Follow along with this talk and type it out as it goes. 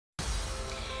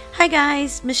Hi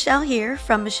guys, Michelle here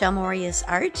from Michelle Moreus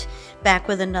Art, back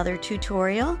with another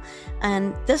tutorial,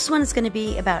 and this one is going to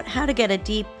be about how to get a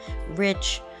deep,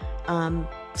 rich,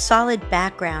 solid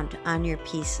background on your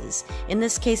pieces. In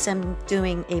this case, I'm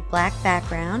doing a black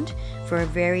background for a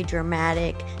very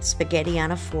dramatic spaghetti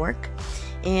on a fork,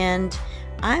 and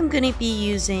I'm going to be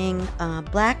using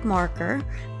black marker,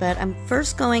 but I'm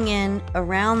first going in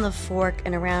around the fork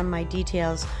and around my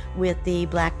details with the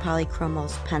black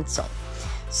Polychromos pencil.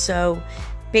 So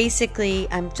basically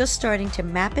I'm just starting to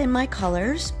map in my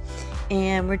colors,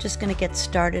 and we're just going to get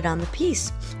started on the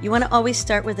piece. You want to always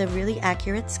start with a really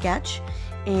accurate sketch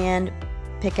and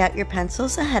pick out your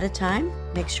pencils ahead of time.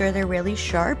 Make sure they're really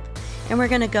sharp, and we're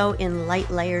going to go in light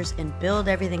layers and build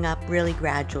everything up really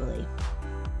gradually.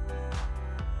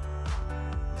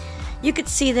 You could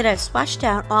see that I've swatched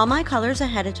out all my colors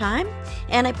ahead of time,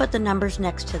 and I put the numbers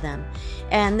next to them.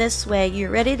 And this way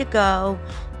you're ready to go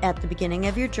at the beginning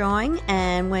of your drawing,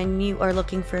 and when you are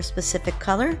looking for a specific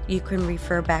color, you can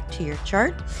refer back to your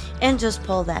chart and just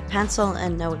pull that pencil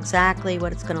and know exactly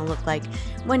what it's going to look like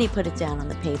when you put it down on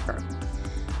the paper.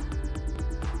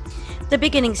 The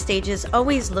beginning stages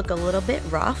always look a little bit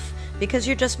rough because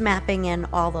you're just mapping in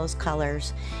all those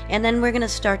colors, and then we're going to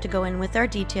start to go in with our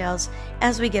details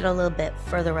as we get a little bit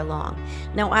further along.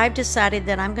 Now I've decided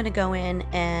that I'm going to go in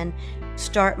and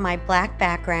start my black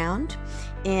background,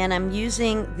 and I'm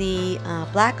using the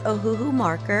black Ohuhu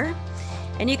marker,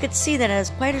 and you could see that it has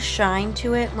quite a shine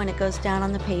to it when it goes down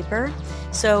on the paper.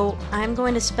 So I'm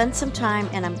going to spend some time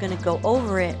and I'm going to go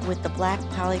over it with the black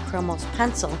Polychromos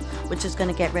pencil, which is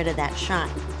going to get rid of that shine.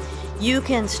 You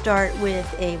can start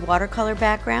with a watercolor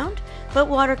background, but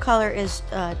watercolor is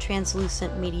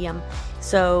translucent medium,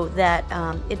 so that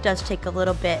it does take a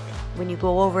little bit when you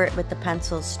go over it with the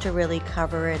pencils to really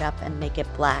cover it up and make it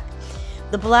black.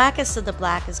 The blackest of the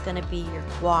black is going to be your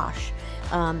gouache,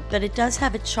 but it does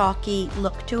have a chalky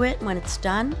look to it when it's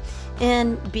done.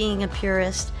 And being a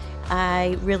purist,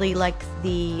 I really like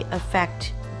the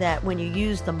effect that when you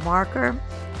use the marker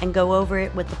and go over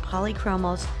it with the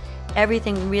Polychromos,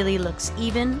 everything really looks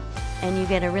even, and you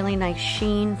get a really nice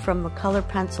sheen from the color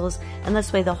pencils, and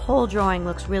this way the whole drawing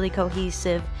looks really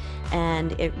cohesive,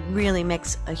 and it really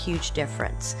makes a huge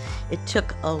difference. It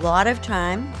took a lot of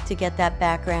time to get that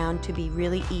background to be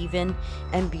really even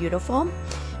and beautiful,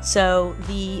 so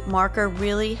the marker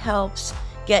really helps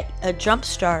get a jump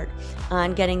start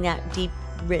on getting that deep,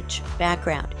 rich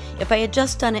background. If I had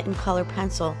just done it in color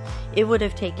pencil, it would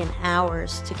have taken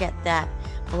hours to get that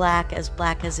black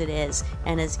as it is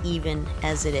and as even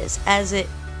as it is. As it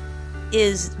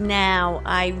is now,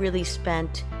 I really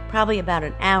spent probably about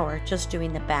an hour just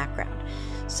doing the background.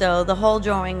 So the whole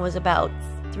drawing was about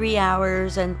 3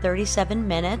 hours and 37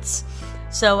 minutes.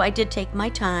 So I did take my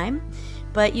time,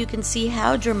 but you can see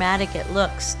how dramatic it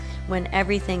looks when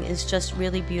everything is just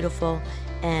really beautiful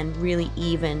and really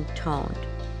even toned.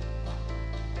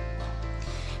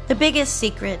 The biggest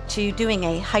secret to doing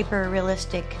a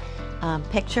hyper-realistic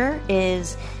picture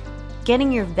is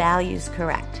getting your values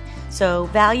correct. So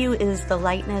value is the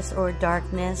lightness or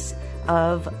darkness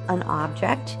of an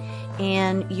object,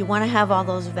 and you want to have all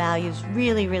those values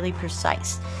really, really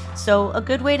precise. So a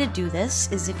good way to do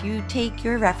this is if you take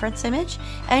your reference image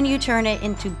and you turn it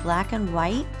into black and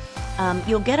white,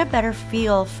 you'll get a better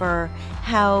feel for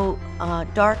how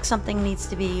dark something needs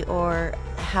to be or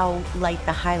how light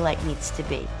the highlight needs to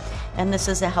be. And this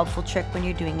is a helpful trick when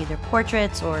you're doing either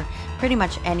portraits or pretty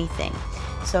much anything.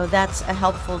 So that's a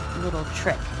helpful little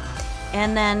trick.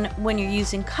 And then when you're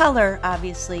using color,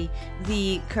 obviously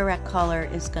the correct color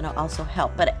is going to also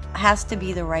help, but it has to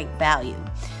be the right value.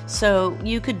 So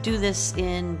you could do this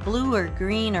in blue or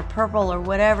green or purple or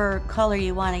whatever color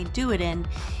you want to do it in.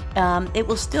 It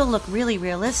will still look really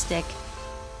realistic.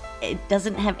 It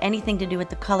doesn't have anything to do with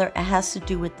the color, it has to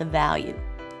do with the value.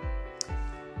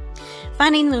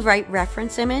 Finding the right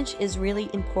reference image is really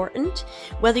important,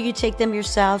 whether you take them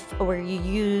yourself or you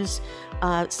use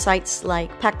sites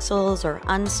like Pexels or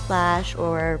Unsplash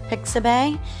or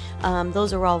Pixabay.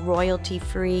 Those are all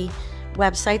royalty-free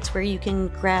websites where you can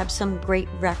grab some great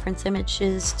reference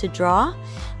images to draw.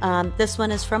 This one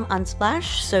is from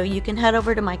Unsplash, so you can head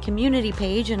over to my community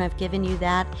page, and I've given you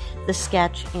that, the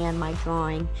sketch and my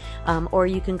drawing, or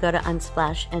you can go to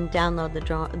Unsplash and download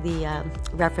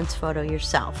the reference photo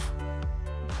yourself.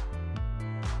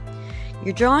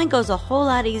 Your drawing goes a whole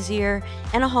lot easier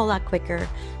and a whole lot quicker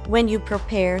when you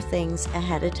prepare things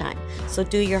ahead of time. So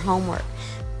do your homework.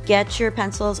 Get your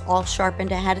pencils all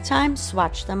sharpened ahead of time,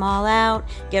 swatch them all out,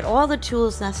 get all the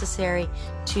tools necessary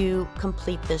to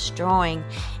complete this drawing,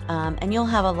 and you'll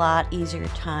have a lot easier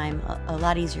time, a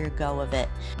lot easier go of it.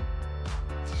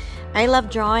 I love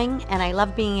drawing and I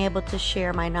love being able to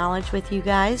share my knowledge with you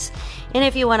guys. And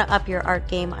if you want to up your art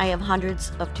game, I have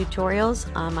hundreds of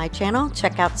tutorials on my channel.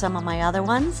 Check out some of my other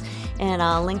ones and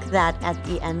I'll link that at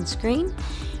the end screen.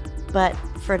 But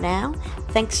for now,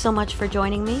 thanks so much for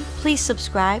joining me. Please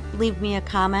subscribe, leave me a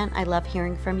comment. I love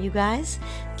hearing from you guys.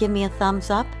 Give me a thumbs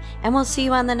up and we'll see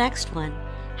you on the next one.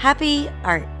 Happy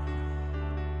art!